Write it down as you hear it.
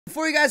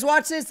Before you guys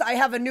watch this, I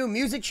have a new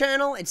music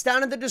channel. It's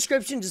down in the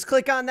description. Just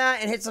click on that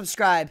and hit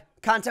subscribe.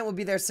 Content will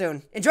be there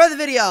soon. Enjoy the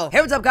video.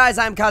 Hey, what's up, guys?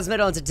 I'm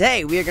Cosmitto, and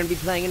today we are going to be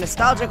playing a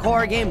nostalgic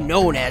horror game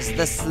known as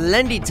the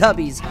Slendy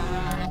Tubbies.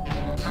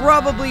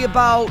 Probably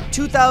about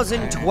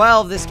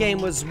 2012, this game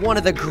was one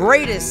of the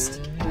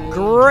greatest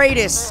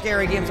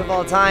scary games of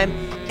all time.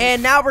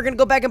 And now we're going to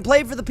go back and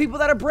play for the people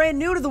that are brand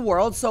new to the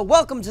world. So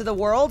welcome to the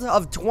world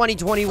of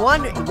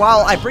 2021, while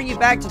I bring you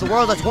back to the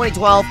world of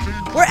 2012,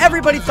 where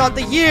everybody thought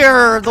the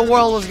year the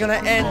world was going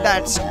to end.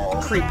 That's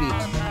creepy.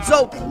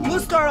 So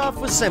we'll start off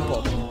with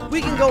simple.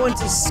 We can go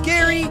into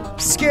scary,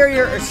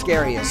 scarier, or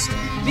scariest.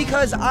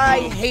 Because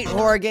I hate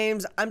horror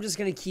games, I'm just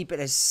going to keep it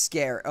as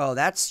scare. Oh,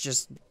 that's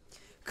just...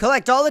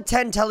 Collect all the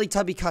 10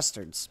 Teletubby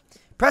custards.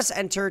 Press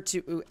enter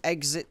to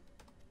exit.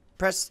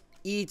 Press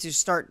E to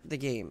start the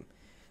game.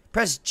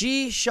 Press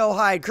G, show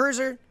hide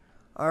cursor.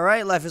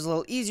 Alright, life is a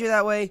little easier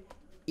that way.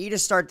 E to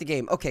start the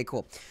game. Okay,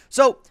 cool.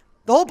 So,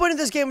 the whole point of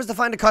this game was to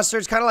find a custard.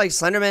 It's kind of like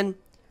Slenderman.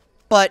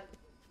 But,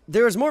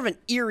 there was more of an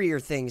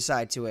eerier thing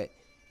side to it.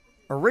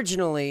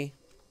 Originally,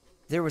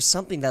 there was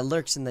something that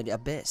lurks in the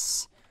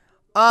abyss.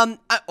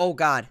 Oh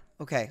god.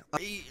 Okay.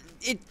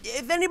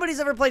 If anybody's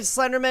ever played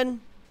Slenderman,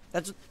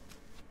 that's...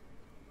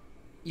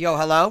 Yo,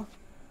 hello?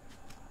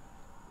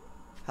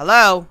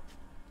 Hello?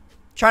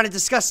 Trying to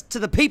discuss to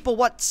the people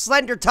what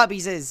Slender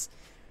Tubbies is.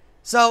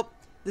 So,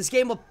 this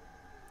game will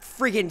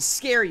freaking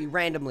scare you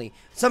randomly.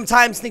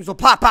 Sometimes things will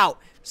pop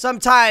out.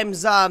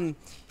 Sometimes,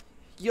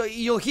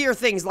 you'll hear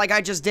things like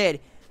I just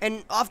did.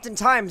 And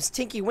oftentimes,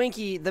 Tinky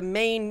Winky, the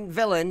main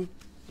villain,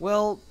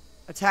 will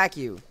attack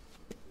you.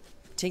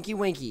 Tinky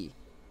Winky.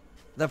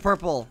 The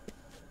purple.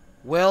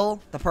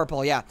 The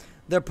purple, yeah.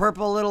 The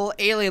purple little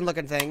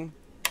alien-looking thing.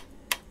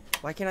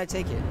 Why can't I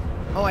take it?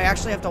 Oh, I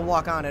actually have to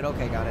walk on it.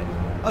 Okay, got it.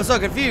 I was so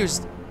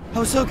confused.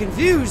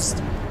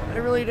 I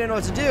really didn't know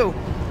what to do.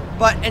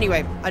 But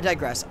anyway, I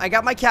digress. I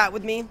got my cat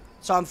with me,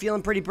 so I'm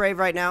feeling pretty brave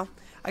right now.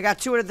 I got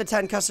 2 out of the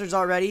 10 custards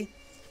already.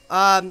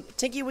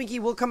 Tinky Winky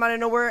will come out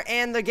of nowhere,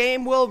 and the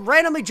game will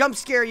randomly jump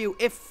scare you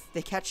if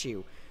they catch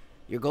you.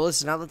 Your goal is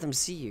to not let them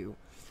see you.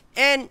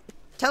 And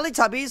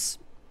Teletubbies,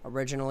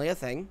 originally a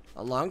thing,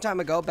 a long time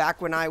ago,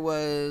 back when I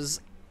wish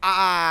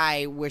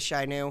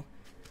I knew.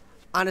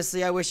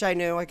 Honestly, I wish I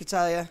knew, I could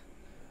tell you.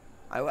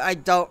 I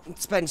don't,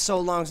 it's been so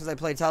long since I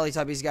played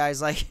Teletubbies,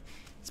 guys. Like,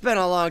 it's been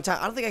a long time.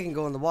 I don't think I can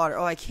go in the water.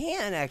 Oh, I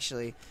can,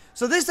 actually.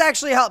 So this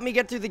actually helped me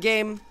get through the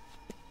game.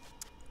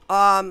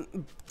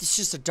 It's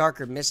just a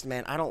darker mist,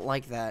 man. I don't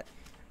like that.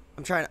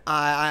 I'm trying to,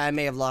 I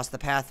may have lost the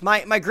path.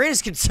 My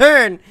greatest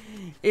concern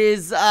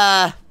is,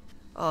 oh,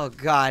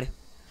 God.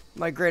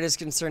 My greatest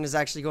concern is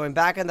actually going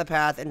back on the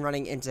path and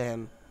running into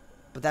him.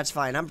 But that's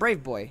fine. I'm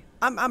brave, boy.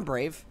 I'm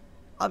brave.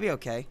 I'll be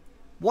okay.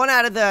 1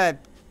 out of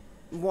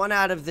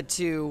the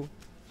 2,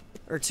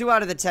 or 2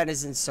 out of the 10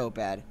 isn't so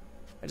bad.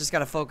 I just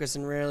gotta focus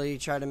and really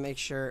try to make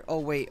sure. Oh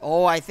wait,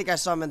 oh, I think I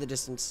saw him in the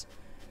distance.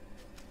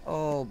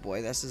 Oh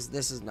boy, this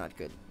is not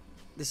good.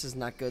 This is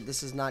not good.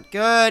 This is not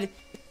good.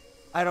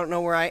 I don't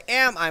know where I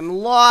am. I'm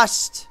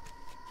lost.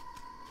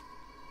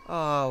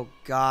 Oh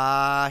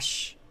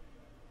gosh,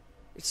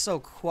 it's so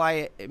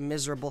quiet and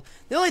miserable.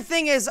 The only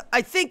thing is,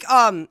 I think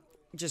it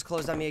just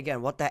closed on me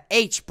again. What the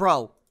H,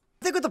 bro?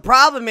 I think what the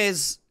problem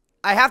is,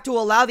 I have to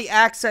allow the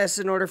access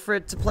in order for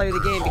it to play the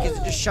game because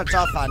it just shuts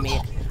off on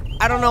me.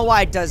 I don't know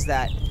why it does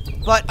that.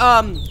 But,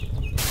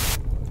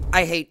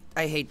 I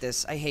hate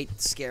this. I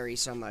hate scary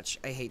so much.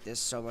 I hate this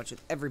so much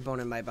with every bone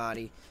in my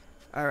body.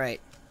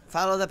 Alright.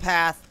 Follow the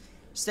path.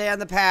 Stay on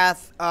the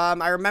path.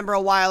 I remember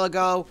a while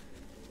ago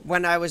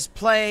when I was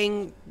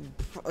playing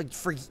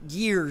for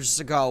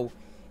years ago.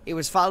 It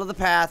was follow the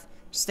path,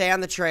 stay on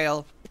the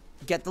trail,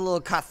 get the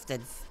little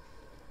custards.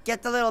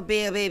 Get the little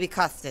baby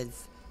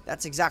custards.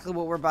 That's exactly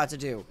what we're about to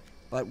do.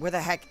 But where the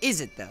heck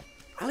is it, though?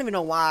 I don't even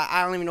know why.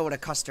 I don't even know what a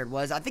custard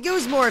was. I think it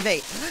was more of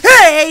a,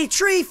 hey,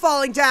 tree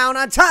falling down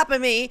on top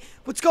of me.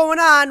 What's going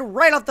on?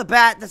 Right off the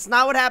bat. That's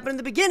not what happened in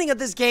the beginning of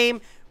this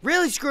game.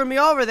 Really screwed me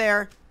over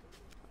there.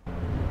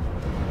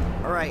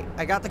 Alright,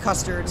 I got the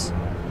custards.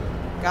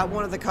 Got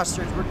 1 of the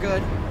custards. We're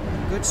good.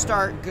 Good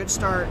start. Good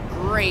start.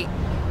 Great.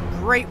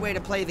 Great way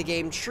to play the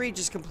game. Tree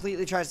just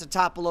completely tries to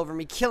topple over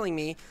me, killing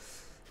me.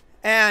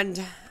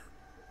 And...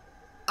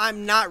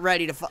 I'm not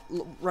ready to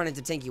run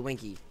into Tinky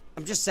Winky.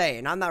 I'm just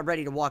saying, I'm not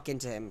ready to walk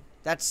into him.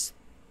 That's...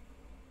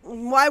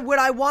 Why would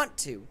I want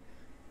to?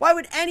 Why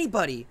would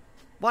anybody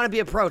want to be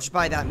approached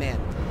by that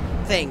man?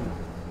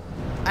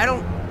 I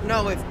don't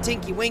know if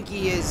Tinky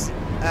Winky is,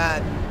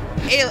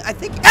 I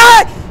think...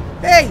 Ah!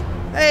 Hey!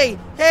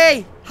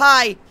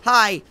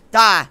 Hi!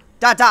 Da!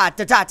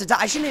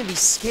 I shouldn't even be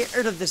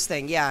scared of this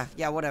thing. Yeah,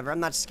 whatever.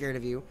 I'm not scared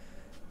of you.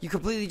 You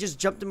completely just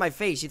jumped in my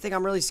face. You think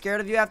I'm really scared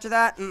of you after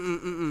that?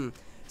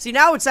 See,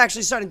 now it's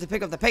actually starting to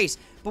pick up the pace.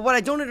 But what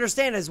I don't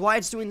understand is why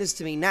it's doing this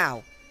to me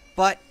now.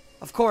 But,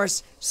 of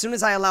course, as soon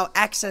as I allow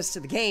access to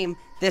the game,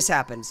 this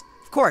happens.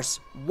 Of course,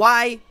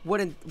 why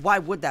would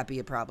that be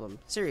a problem?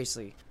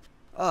 Seriously.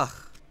 Ugh.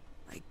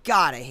 My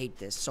God, I hate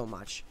this so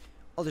much.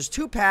 Oh, there's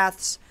 2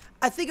 paths.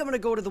 I think I'm gonna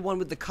go to the one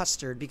with the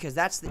custard because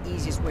that's the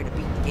easiest way to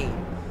beat the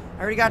game.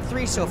 I already got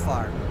 3 so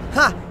far.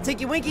 Ha!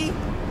 Tinky Winky!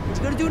 What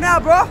you gonna do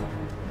now, bro?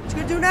 What you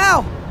gonna do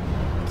now?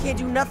 Can't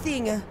do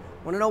nothing.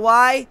 Wanna know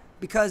why?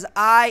 Because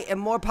I am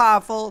more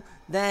powerful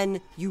than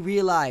you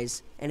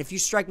realize. And if you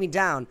strike me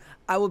down,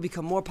 I will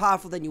become more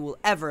powerful than you will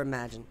ever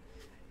imagine.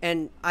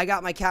 And I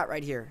got my cat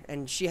right here,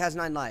 and she has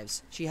 9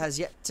 lives. She has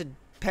yet to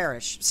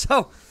perish.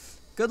 So,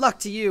 good luck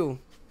to you.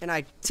 And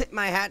I tip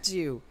my hat to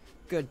you,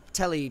 good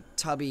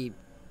Teletubby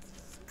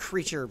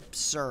creature,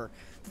 sir.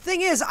 The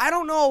thing is, I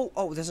don't know.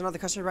 Oh, there's another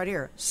custard right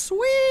here.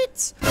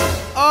 Sweet.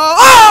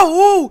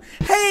 Oh, ooh,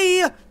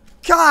 hey,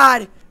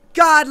 God,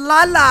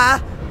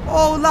 Lala.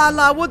 Oh,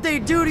 Lala, what'd they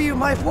do to you,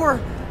 my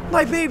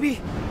baby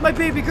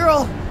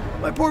girl,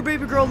 my poor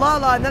baby girl,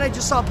 Lala. And then I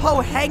just saw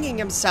Poe hanging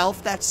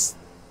himself. That's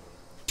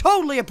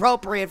totally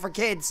appropriate for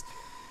kids.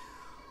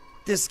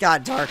 This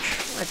got dark.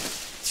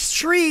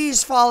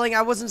 Trees falling.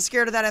 I wasn't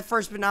scared of that at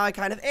first, but now I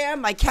kind of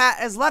am. My cat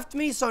has left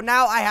me, so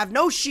now I have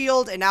no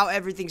shield, and now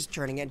everything's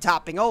turning and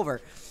topping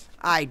over.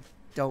 I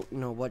don't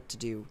know what to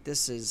do.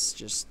 This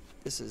is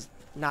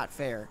not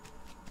fair.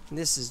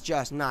 This is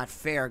just not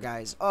fair,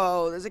 guys.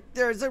 Oh,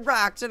 there's a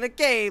rocks and a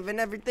cave and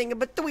everything in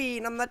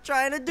between. I'm not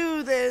trying to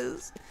do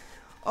this.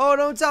 Oh,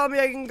 don't tell me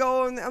I can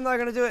go. I'm not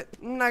gonna do it.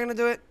 I'm not gonna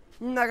do it.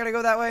 I'm not gonna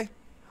go that way.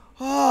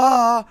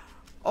 Oh,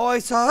 I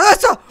saw.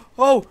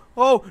 Oh,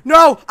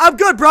 no. I'm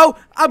good, bro.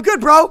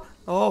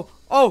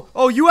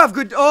 Oh, you have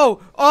good.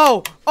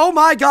 Oh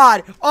my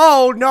God.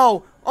 Oh,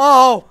 no.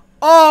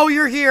 Oh,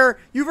 you're here.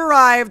 You've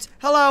arrived.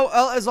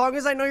 Hello. As long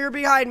as I know you're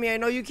behind me, I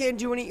know you can't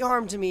do any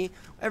harm to me.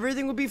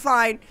 Everything will be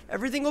fine.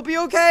 Everything will be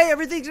okay.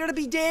 Everything's gonna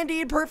be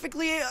dandy and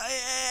perfectly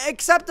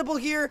acceptable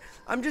here.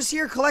 I'm just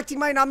here collecting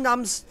my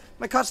num-nums,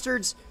 my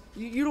custards.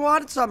 You don't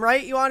want some,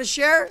 right? You want to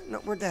share? No,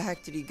 where the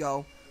heck did he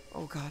go?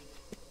 Oh, God.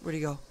 Where'd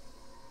he go?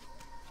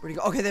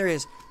 Okay, there he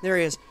is.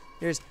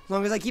 As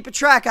long as I keep a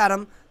track on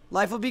him,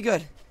 life will be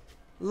good.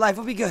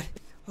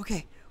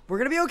 Okay, we're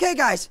gonna be okay,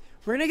 guys.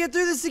 We're gonna get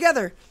through this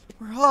together.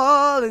 We're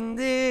all in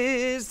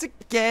this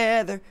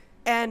together.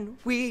 And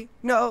we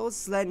know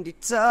Slendy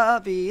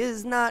Tubby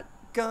is not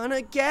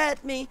gonna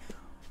get me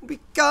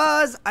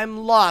because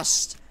I'm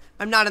lost.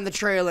 I'm not in the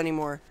trail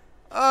anymore.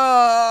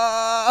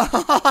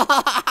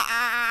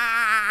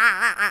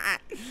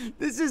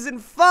 This isn't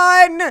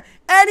fun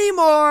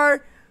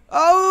anymore.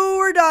 Oh,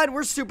 we're done.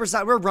 We're super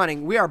silent. We're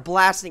running. We are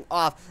blasting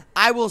off.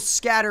 I will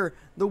scatter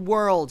the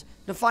world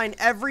to find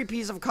every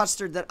piece of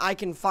custard that I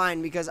can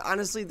find because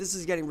honestly, this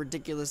is getting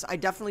ridiculous. I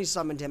definitely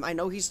summoned him. I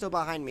know he's still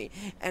behind me,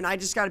 and I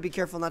just got to be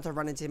careful not to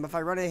run into him. If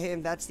I run into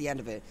him, that's the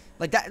end of it.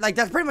 Like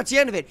that's pretty much the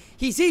end of it.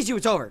 He sees you,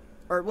 it's over.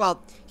 Or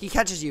well, he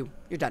catches you.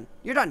 You're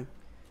done.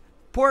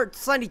 Poor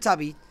Slendy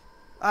Tubby.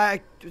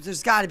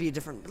 There's got to be a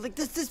different. Like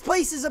this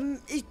place is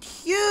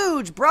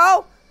huge,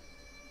 bro.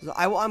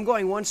 I'm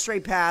going one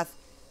straight path.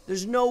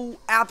 There's no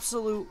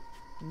absolute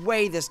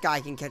way this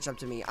guy can catch up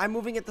to me. I'm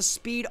moving at the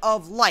speed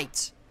of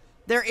light.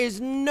 There is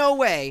no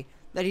way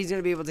that he's going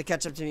to be able to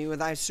catch up to me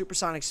with my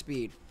supersonic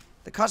speed.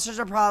 The custards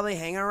are probably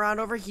hanging around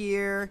over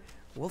here.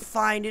 We'll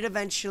find it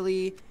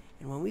eventually.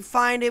 And when we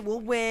find it, we'll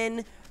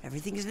win.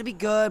 Everything is going to be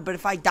good. But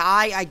if I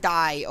die, I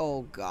die.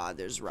 Oh, God,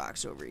 there's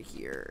rocks over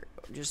here.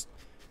 Just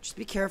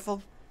be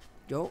careful.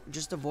 Don't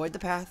just avoid the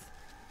path.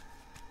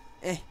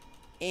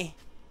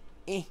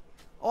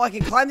 Oh, I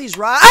can climb these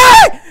rocks.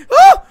 Ah!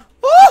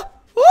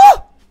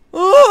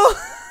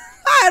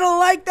 I don't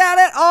like that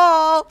at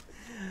all.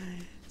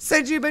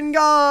 Since you've been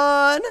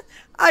gone,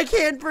 I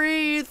can't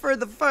breathe for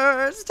the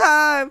first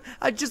time.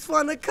 I just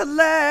want to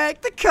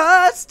collect the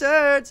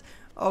custards.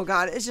 Oh,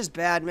 God, it's just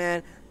bad,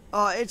 man.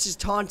 Oh, it's just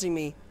taunting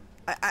me.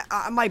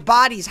 My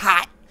body's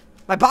hot.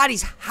 My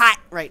body's hot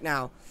right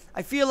now.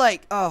 I feel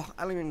like, I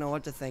don't even know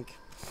what to think.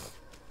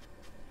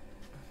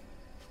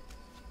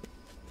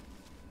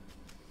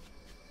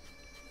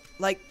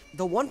 Like,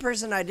 the one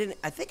person I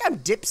think I'm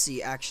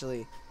Dipsy,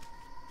 actually.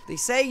 They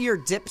say you're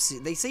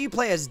Dipsy. They say you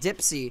play as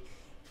Dipsy.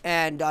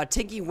 And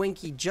Tinky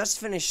Winky just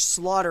finished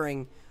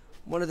slaughtering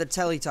one of the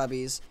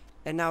Teletubbies.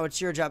 And now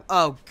it's your job.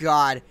 Oh,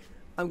 God.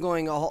 I'm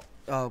going a whole...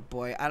 Oh,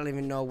 boy. I don't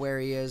even know where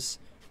he is.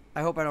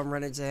 I hope I don't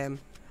run into him.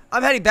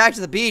 I'm heading back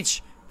to the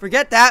beach.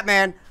 Forget that,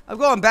 man. I'm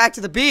going back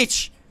to the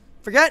beach.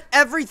 Forget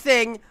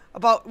everything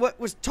about what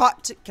was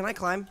taught to... Can I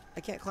climb? I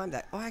can't climb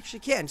that. Oh, I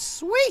actually can.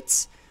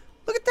 Sweet!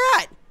 Look at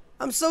that!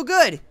 I'm so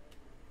good.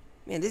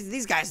 Man,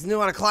 these guys knew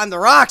how to climb the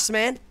rocks,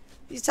 man.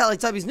 These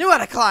Teletubbies knew how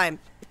to climb.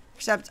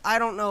 Except I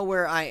don't know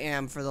where I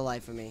am for the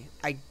life of me.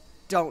 I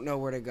don't know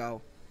where to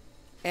go.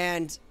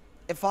 And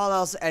if all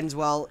else ends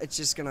well, it's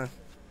just gonna...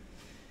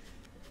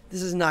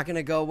 This is not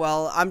gonna go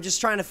well. I'm just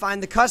trying to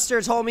find the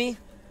custards, homie.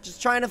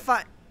 Just trying to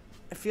find...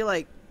 I feel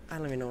like... I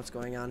don't even know what's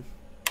going on.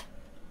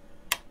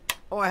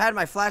 Oh, I had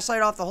my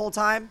flashlight off the whole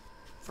time?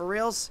 For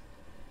reals?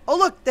 Oh,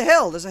 look! The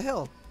hill! There's a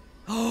hill.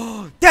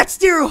 Oh, that's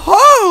your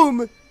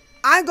home!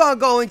 I'm gonna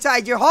go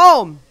inside your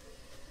home.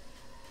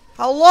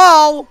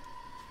 Hello?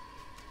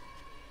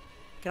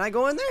 Can I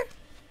go in there?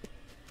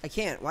 I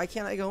can't. Why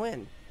can't I go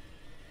in?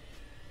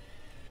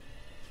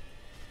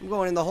 I'm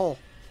going in the hole.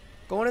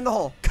 Going in the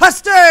hole.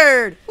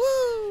 Custard!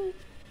 Woo!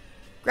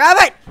 Grab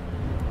it!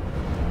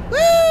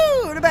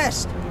 Woo! The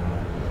best.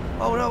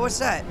 Oh no, what's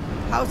that?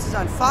 House is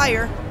on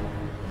fire.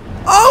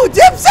 Oh,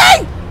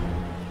 Dipsy!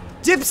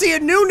 Dipsy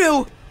and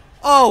Nunu.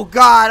 Oh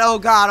god, oh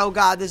god, oh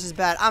god, this is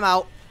bad. I'm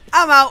out.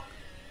 I'm out.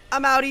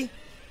 I'm outie.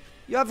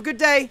 You have a good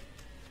day.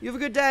 You have a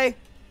good day.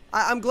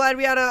 I'm glad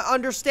we had an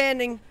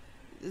understanding.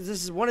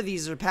 This is one of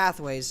these are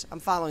pathways. I'm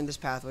following this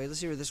pathway.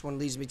 Let's see where this one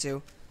leads me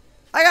to.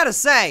 I gotta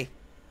say,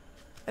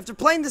 after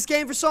playing this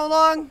game for so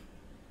long,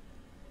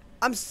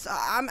 I'm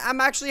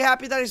actually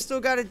happy that I still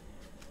got it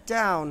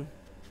down.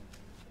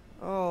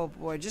 Oh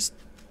boy, just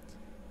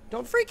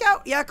don't freak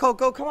out. Yeah,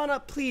 Coco, come on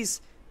up, please.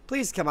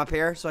 Please come up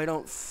here so I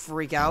don't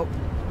freak out.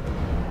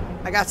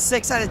 I got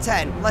 6 out of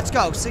 10. Let's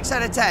go. 6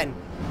 out of 10.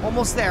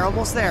 Almost there,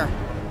 almost there.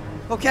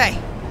 Okay.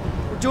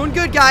 We're doing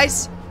good,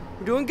 guys.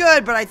 We're doing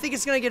good, but I think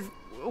it's gonna get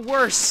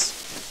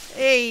worse.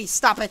 Hey,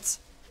 stop it.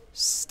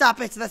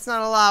 Stop it. That's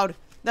not allowed.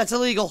 That's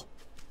illegal.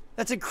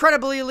 That's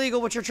incredibly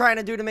illegal what you're trying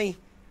to do to me.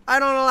 I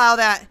don't allow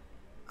that.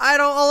 I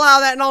don't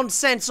allow that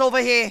nonsense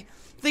over here.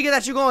 Thinking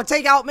that you're going to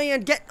take out me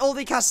and get all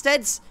the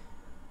custards.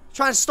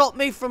 Trying to stop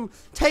me from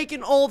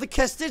taking all the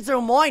custards. They're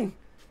mine.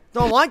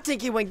 Don't want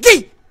Tinky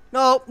Winky.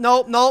 Nope,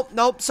 nope, nope,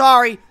 nope.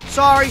 Sorry.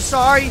 Sorry,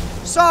 sorry,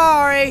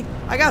 sorry.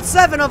 I got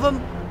 7 of them.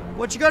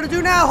 What you gonna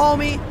do now,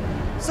 homie?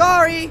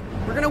 Sorry.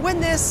 We're gonna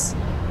win this.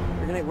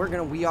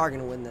 We are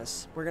gonna win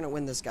this. We're gonna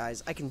win this,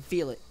 guys. I can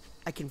feel it.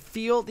 I can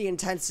feel the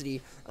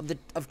intensity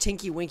of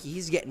Tinky Winky.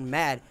 He's getting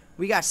mad.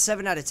 We got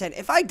 7 out of 10.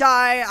 If I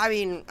die, I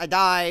mean, I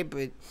die,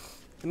 but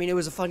I mean, it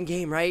was a fun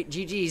game, right?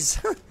 GG's.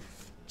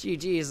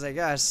 GG's, I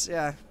guess.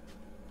 Yeah.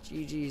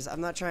 GG's. I'm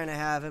not trying to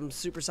have him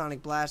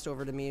supersonic blast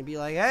over to me and be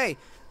like, hey,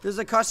 there's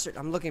a custard.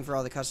 I'm looking for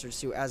all the custards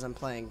too as I'm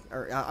playing.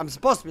 Or I'm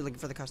supposed to be looking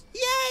for the custard.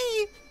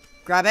 Yay!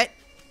 Grab it.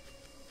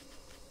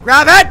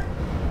 Grab it!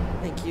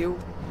 Thank you.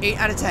 8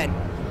 out of 10.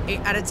 8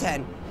 out of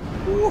 10.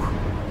 Woo.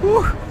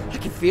 Woo. I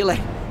can feel it.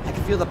 I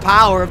can feel the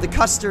power of the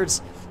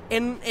custards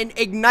in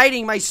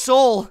igniting my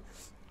soul.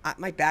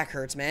 My back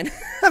hurts, man.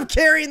 I'm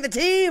carrying the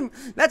team.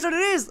 That's what it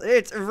is.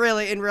 It's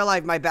really, in real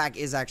life, my back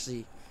is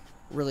actually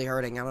really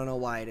hurting. I don't know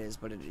why it is,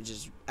 but it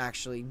just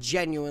actually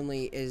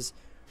genuinely is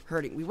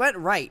hurting. We went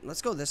right.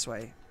 Let's go this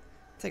way.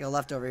 Take a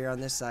left over here on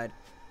this side.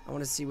 I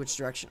want to see which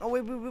direction. Oh,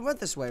 wait, we went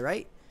this way,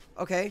 right?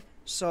 Okay.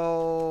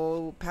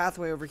 So,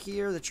 pathway over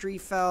here. The tree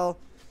fell.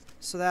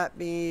 So that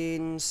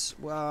means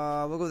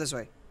we'll go this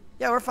way.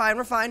 Yeah, we're fine.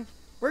 We're fine.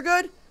 We're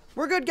good.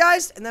 We're good,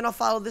 guys. And then I'll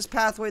follow this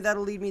pathway.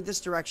 That'll lead me this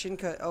direction.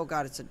 Oh,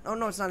 God. Oh,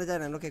 no, it's not a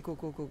dead end. Okay, cool,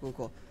 cool, cool, cool,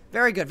 cool.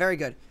 Very good. Very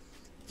good.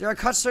 Is there a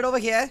custard over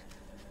here?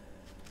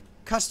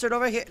 Custard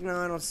over here? No,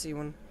 I don't see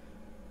one.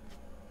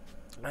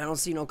 I don't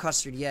see no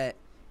custard yet.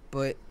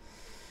 But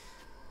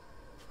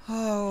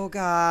oh,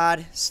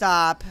 God.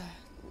 Stop.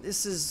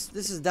 This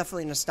is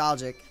definitely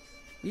nostalgic.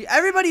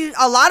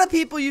 A lot of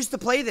people used to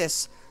play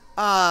this.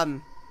 A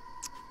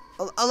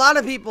lot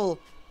of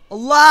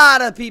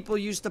people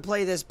used to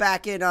play this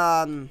back in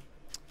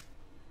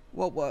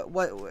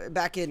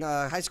back in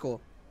high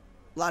school.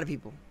 A lot of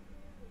people.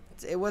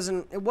 It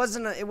wasn't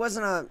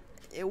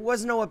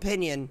no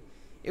opinion.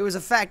 It was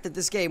a fact that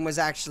this game was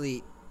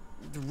actually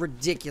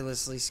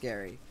ridiculously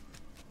scary.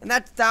 And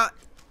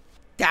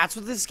that's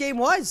what this game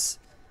was.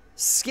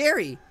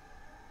 Scary.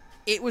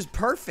 It was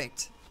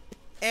perfect.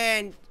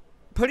 And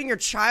putting your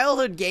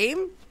childhood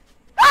game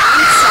inside.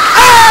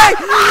 Hey!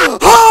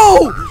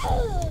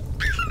 Oh!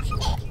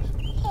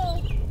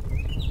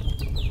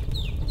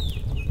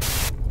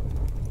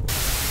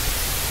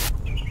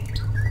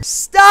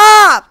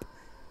 Stop!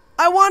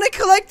 I want to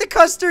collect the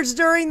custards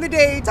during the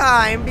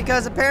daytime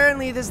because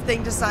apparently this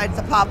thing decides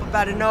to pop up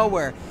out of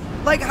nowhere.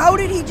 Like, how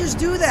did he just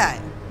do that?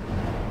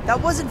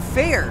 That wasn't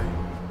fair.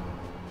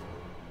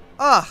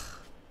 Ugh.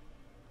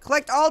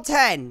 Collect all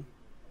 10.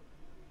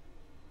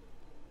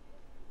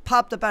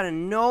 Popped up out of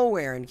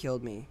nowhere and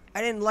killed me.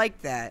 I didn't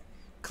like that.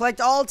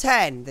 Collect all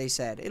 10, they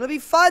said. It'll be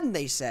fun,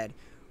 they said.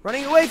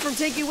 Running away from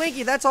Tinky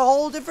Winky, that's a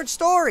whole different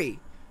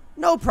story.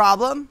 No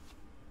problem.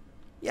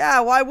 Yeah,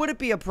 why would it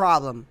be a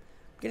problem?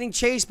 Getting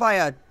chased by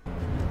a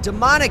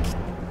demonic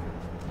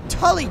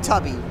Slendy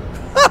Tubby.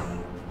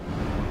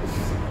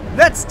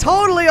 That's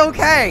totally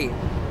okay.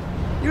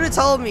 You would have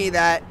told me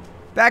that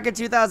back in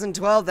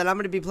 2012 that I'm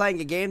going to be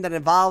playing a game that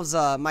involves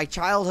my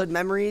childhood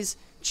memories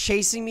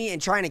chasing me and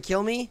trying to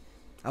kill me.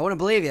 I wouldn't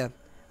believe you.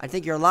 I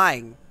think you're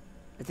lying.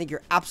 I think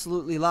you're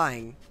absolutely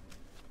lying.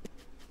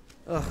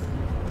 Ugh.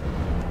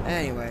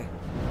 Anyway.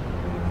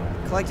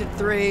 Collected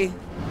 3.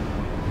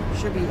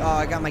 Should be. Oh,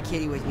 I got my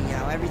kitty with me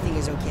now. Everything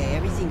is okay.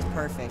 Everything's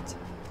perfect.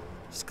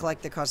 Just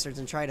collect the custards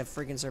and try to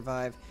freaking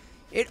survive.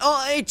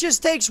 It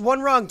just takes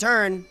one wrong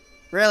turn.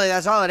 Really,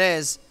 that's all it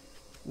is.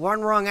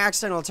 One wrong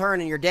accidental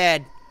turn and you're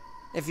dead.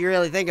 If you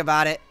really think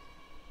about it.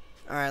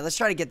 Alright, let's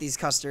try to get these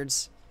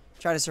custards.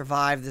 Try to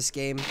survive this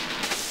game.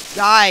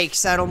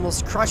 Yikes, that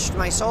almost crushed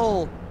my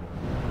soul.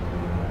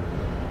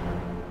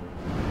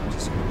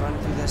 Just gonna run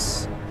through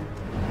this.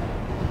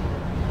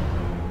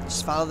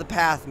 Just follow the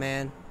path,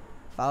 man.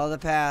 Follow the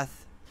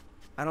path.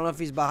 I don't know if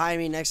he's behind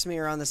me, next to me,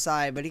 or on the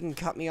side, but he can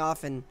cut me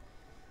off and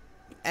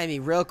end me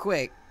real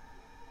quick.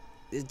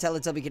 The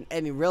Teletubby can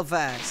end me real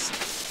fast.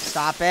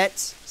 Stop it.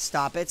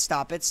 Stop it.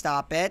 Stop it.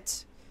 Stop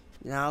it.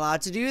 You're not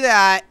allowed to do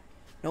that.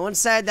 No one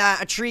said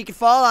that a tree could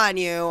fall on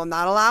you. I'm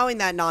not allowing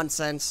that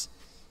nonsense.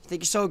 You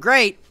think you're so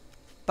great,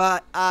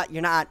 but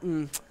you're not.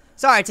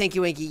 Sorry, Tinky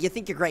Winky. You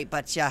think you're great,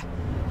 but you're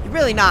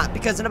really not.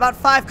 Because in about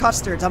 5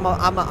 custards, I'm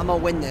gonna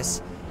win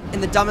this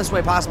in the dumbest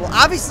way possible.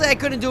 Obviously, I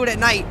couldn't do it at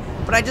night,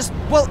 but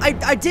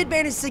I did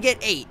manage to get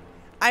 8.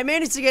 I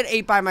managed to get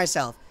 8 by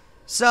myself.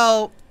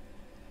 So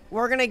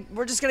we're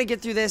just gonna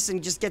get through this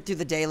and just get through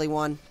the daily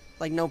one,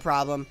 like no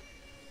problem.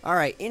 All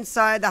right,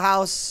 inside the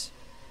house,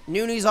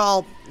 Nunu's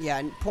all,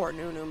 yeah, poor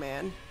Nunu,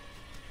 man,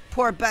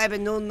 poor baby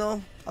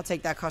Nunu. I'll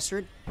take that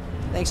custard.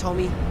 Thanks,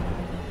 homie.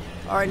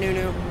 All right,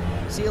 Nunu.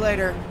 See you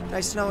later.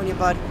 Nice knowing you,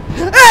 bud.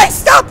 Hey,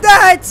 stop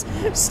that!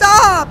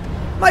 Stop!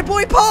 My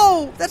boy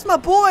Poe! That's my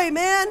boy,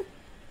 man!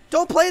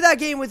 Don't play that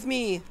game with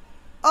me.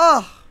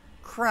 Oh,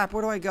 crap.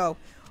 Where do I go?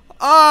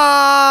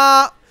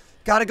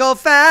 Gotta go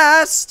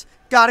fast.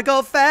 Gotta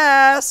go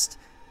fast.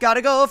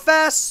 Gotta go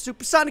fast.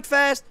 Supersonic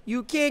fast.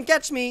 You can't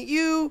catch me.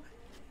 You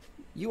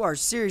are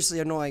seriously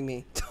annoying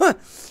me.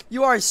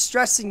 You are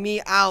stressing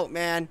me out,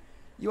 man.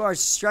 You are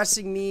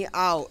stressing me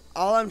out.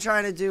 All I'm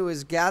trying to do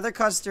is gather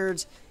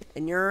custards,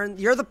 and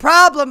you're the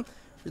problem.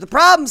 You're the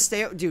problem.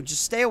 Dude,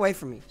 just stay away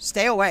from me.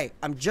 Stay away.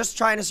 I'm just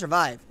trying to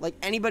survive, like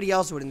anybody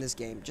else would in this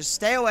game. Just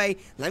stay away.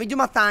 Let me do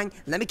my thing.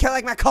 Let me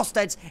collect my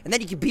custards, and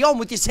then you can be on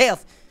with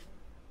yourself.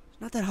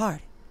 It's not that hard.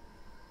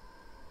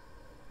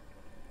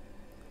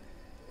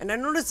 And I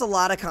notice a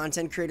lot of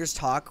content creators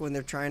talk when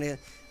they're trying to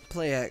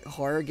play a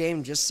horror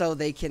game just so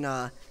they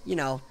can, you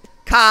know,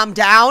 calm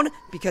down.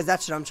 Because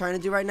that's what I'm trying to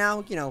do right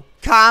now. You know,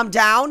 calm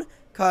down.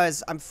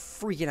 Because I'm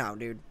freaking out,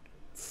 dude.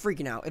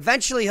 Freaking out.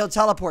 Eventually, he'll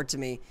teleport to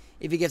me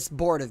if he gets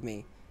bored of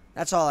me.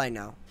 That's all I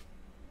know.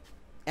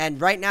 And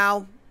right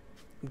now,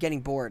 I'm getting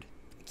bored.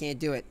 I can't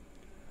do it.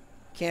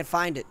 Can't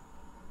find it.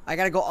 I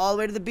gotta go all the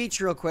way to the beach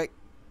real quick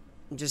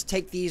and just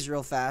take these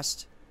real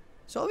fast.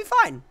 So it'll be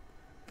fine.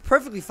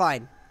 Perfectly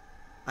fine.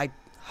 I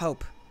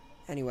hope.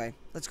 Anyway,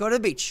 let's go to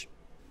the beach.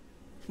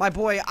 My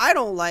boy, I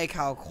don't like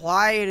how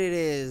quiet it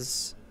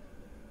is.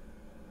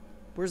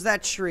 Where's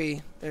that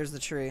tree? There's the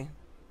tree.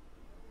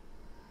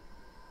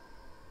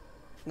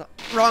 No,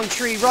 wrong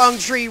tree, wrong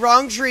tree,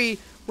 wrong tree,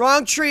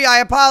 wrong tree. I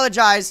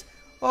apologize.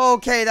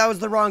 Okay, that was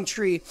the wrong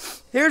tree.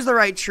 Here's the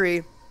right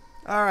tree.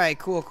 All right,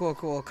 cool, cool,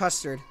 cool.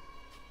 Custard.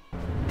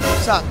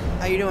 What's up?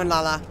 How you doing,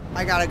 Lala?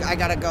 I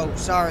gotta go.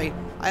 Sorry.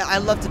 I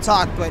love to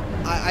talk, but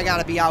I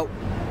gotta be out.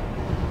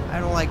 I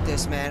don't like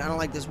this, man. I don't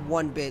like this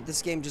one bit.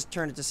 This game just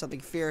turned into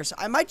something fierce.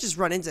 I might just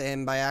run into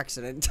him by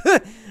accident.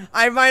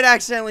 I might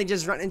accidentally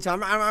just run into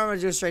him. I'm gonna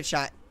do a straight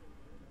shot.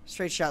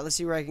 Straight shot. Let's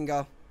see where I can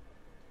go.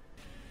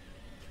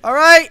 All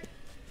right.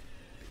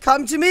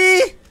 Come to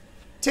me.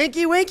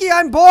 Tinky Winky,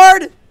 I'm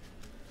bored.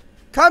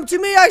 Come to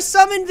me. I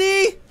summoned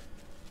thee.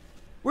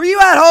 Where you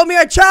at, homie?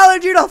 I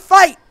challenge you to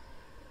fight.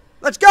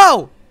 Let's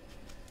go.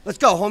 Let's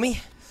go,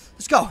 homie.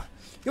 Let's go.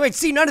 You ain't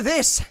seen none of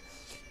this.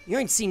 You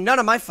ain't seen none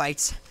of my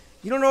fights.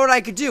 You don't know what I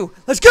could do.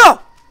 Let's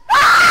go!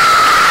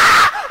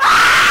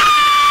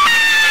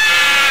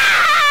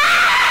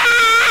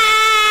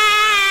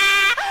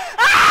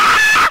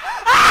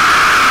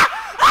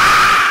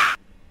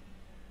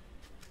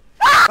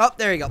 Oh,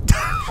 there you go.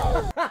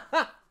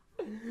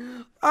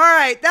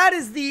 Alright, that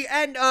is the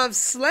end of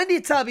Slendy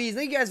Tubbies.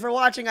 Thank you guys for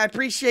watching. I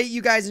appreciate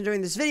you guys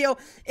enjoying this video.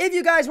 If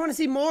you guys want to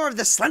see more of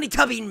the Slendy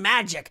Tubby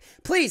magic,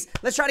 please,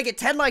 let's try to get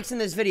 10 likes in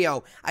this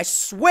video. I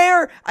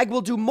swear I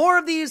will do more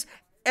of these,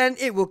 and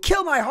it will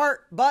kill my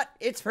heart, but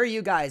it's for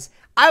you guys.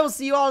 I will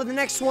see you all in the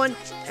next one,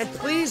 and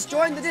please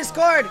join the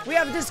Discord. We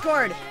have a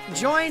Discord.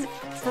 Join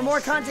for more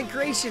content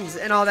creations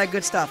and all that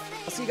good stuff.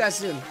 I'll see you guys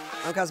soon.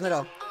 I'm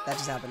Cosmitto. That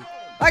just happened.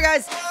 Bye,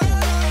 guys.